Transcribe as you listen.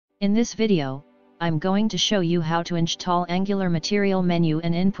In this video, I'm going to show you how to install Angular Material Menu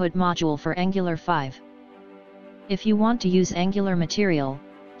and Input module for Angular 5. If you want to use Angular Material,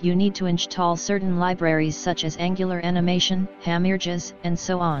 you need to install certain libraries such as Angular Animation, Hamimages, and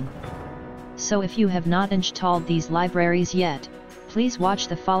so on. So if you have not installed these libraries yet, please watch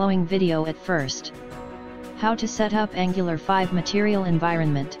the following video at first. How to set up Angular 5 Material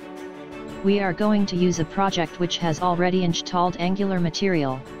environment. We are going to use a project which has already installed Angular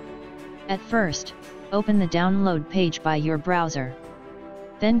Material. At first, open the download page by your browser.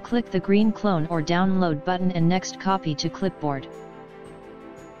 Then click the green clone or download button and next copy to clipboard.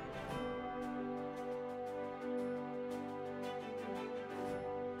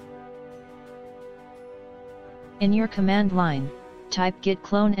 In your command line, type git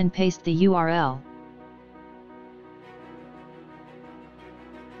clone and paste the URL.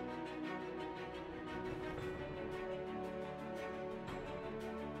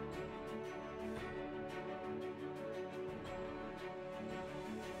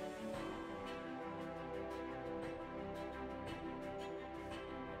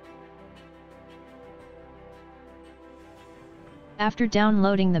 After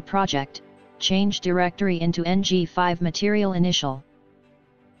downloading the project, change directory into ng5 Material Initial.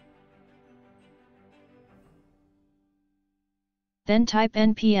 Then type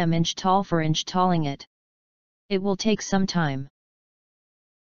npm install for installing it. It will take some time.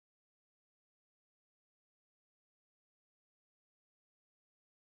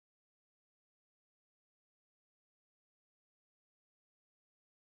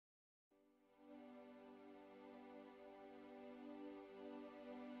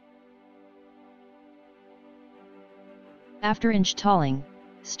 After installing,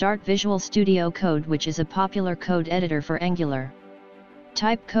 start Visual Studio Code, which is a popular code editor for Angular.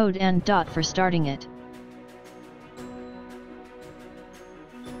 Type code and dot for starting it.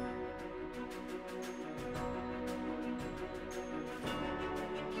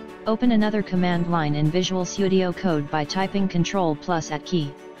 Open another command line in Visual Studio Code by typing Ctrl+@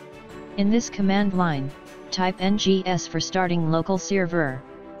 key. In this command line, type ngs for starting local server.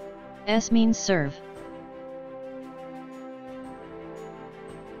 S means serve.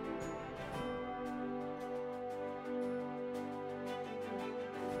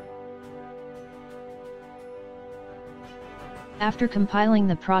 After compiling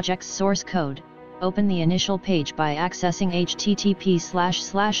the project's source code, open the initial page by accessing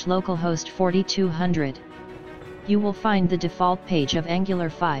http://localhost 4200. You will find the default page of Angular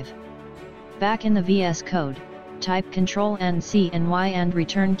 5. Back in the VS Code, type Ctrl and C and Y and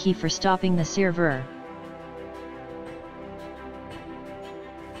return key for stopping the server.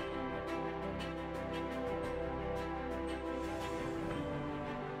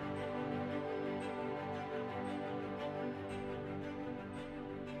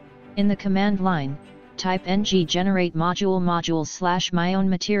 In the command line, type ng generate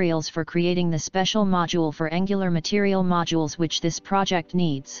module/myownMaterials for creating the special module for Angular Material modules which this project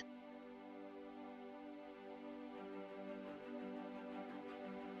needs.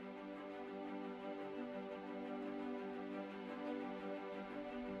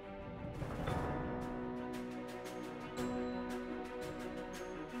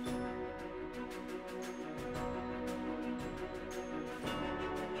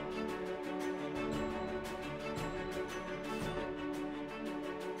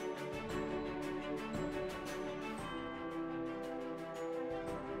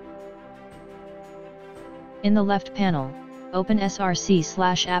 In the left panel, open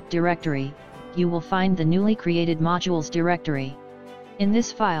src/app directory, you will find the newly created modules directory. In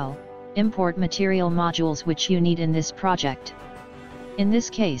this file, import material modules which you need in this project. In this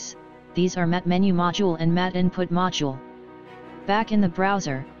case, these are mat menu module and mat input module. Back in the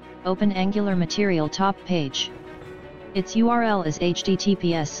browser, open Angular Material top page. Its URL is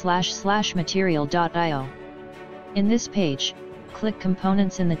https://material.io. In this page, click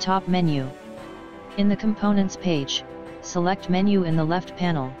Components in the top menu. In the Components page, select Menu in the left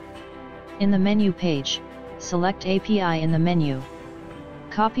panel. In the Menu page, select API in the menu.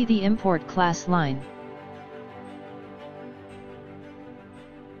 Copy the import class line.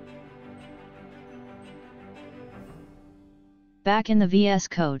 Back in the VS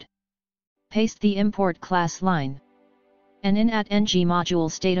Code, paste the import class line. And in @ng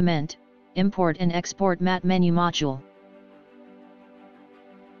module statement, import and export mat menu module.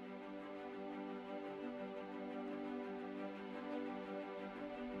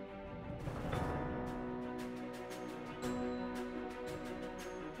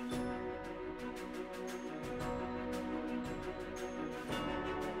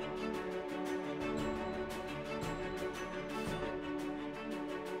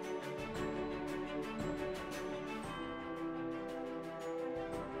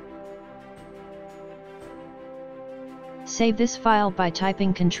 Save this file by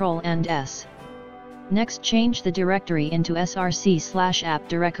typing Ctrl and S. Next change the directory into src/app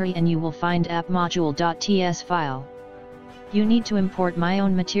directory and you will find appmodule.ts file. You need to import my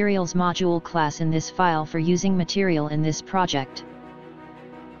own materials module class in this file for using material in this project.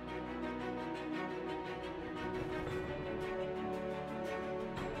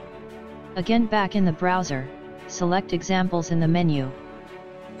 Again, back in the browser, select examples in the menu.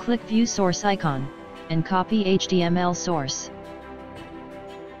 Click View Source icon, and copy HTML source.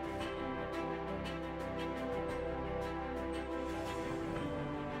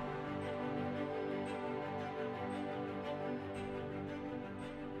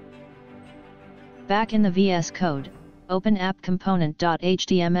 Back in the VS Code, open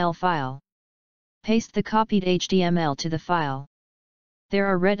appcomponent.html file. Paste the copied HTML to the file. There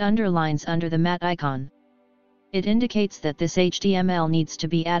are red underlines under the mat icon. It indicates that this HTML needs to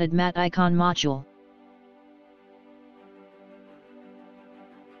be added mat icon module.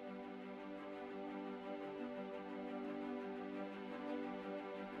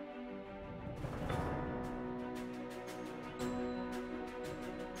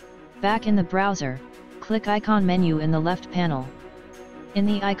 Back in the browser, click Icon menu in the left panel. In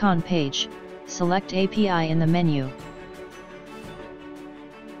the icon page, select API in the menu.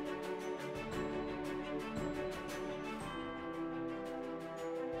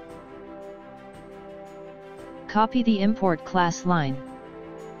 Copy the import class line.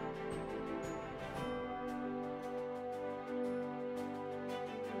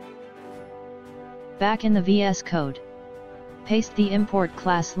 Back in the VS Code, paste the import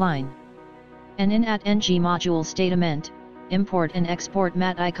class line. And in @ng module statement, import and export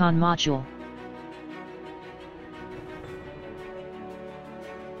mat icon module.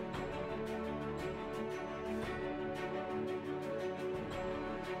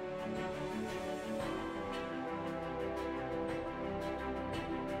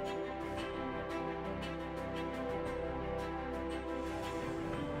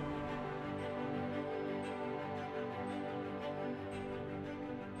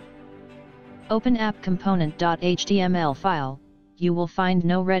 Open appcomponent.html file, you will find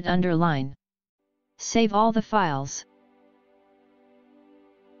no red underline. Save all the files.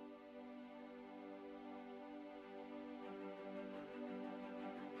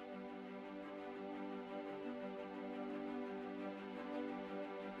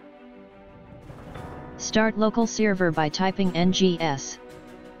 Start local server by typing ngs.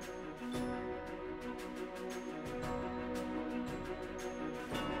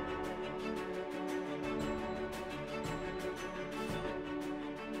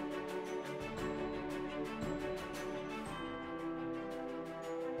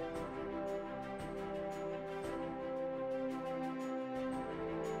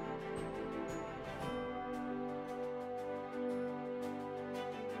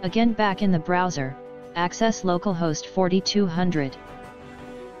 Again, back in the browser, access localhost 4200.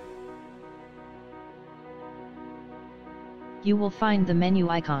 You will find the menu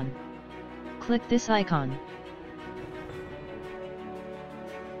icon. Click this icon.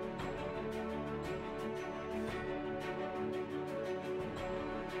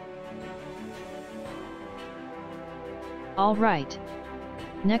 Alright.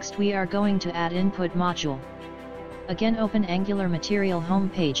 Next we are going to add input module. Again, open Angular Material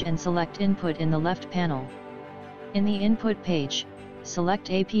homepage and select Input in the left panel. In the Input page,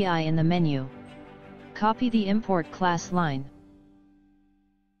 select API in the menu. Copy the import class line.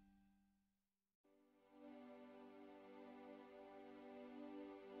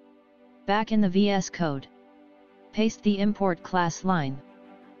 Back in the VS Code, paste the import class line.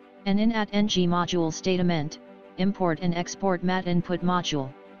 And in @ng module statement, import and export mat input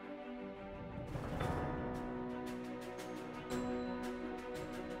module.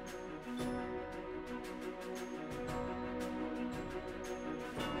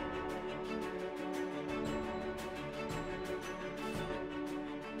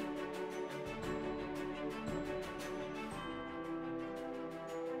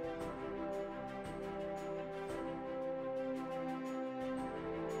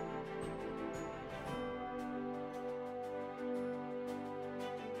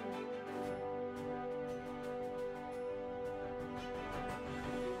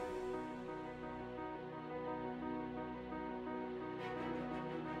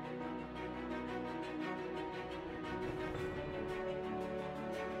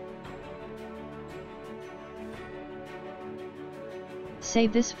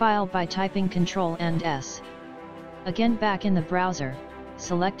 Save this file by typing Ctrl and S. Again, back in the browser,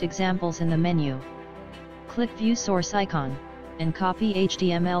 select examples in the menu. Click View Source icon, and copy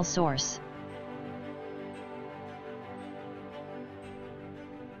HTML source.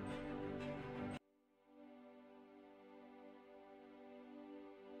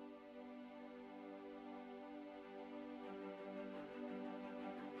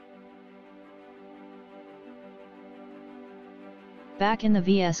 Back in the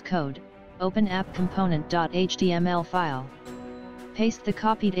VS Code, open appcomponent.html file. Paste the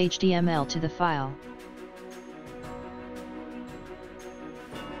copied HTML to the file.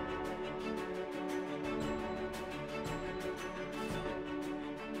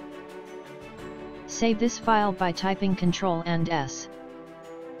 Save this file by typing Ctrl and S.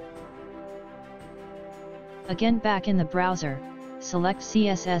 Again, back in the browser, select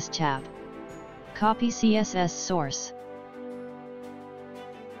CSS tab. Copy CSS source.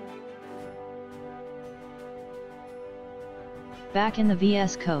 Back in the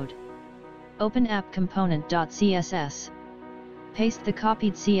VS Code, open appcomponent.css. Paste the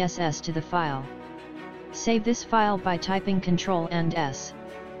copied CSS to the file. Save this file by typing Ctrl and S.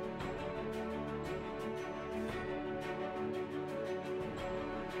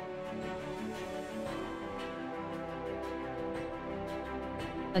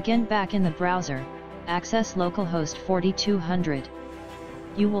 Again, back in the browser, access localhost 4200.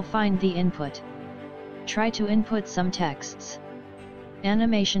 You will find the input. Try to input some texts.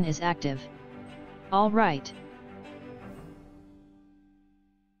 Animation is active. All right.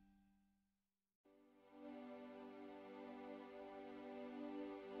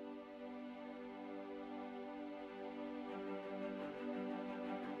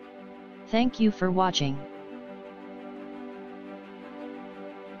 Thank you for watching.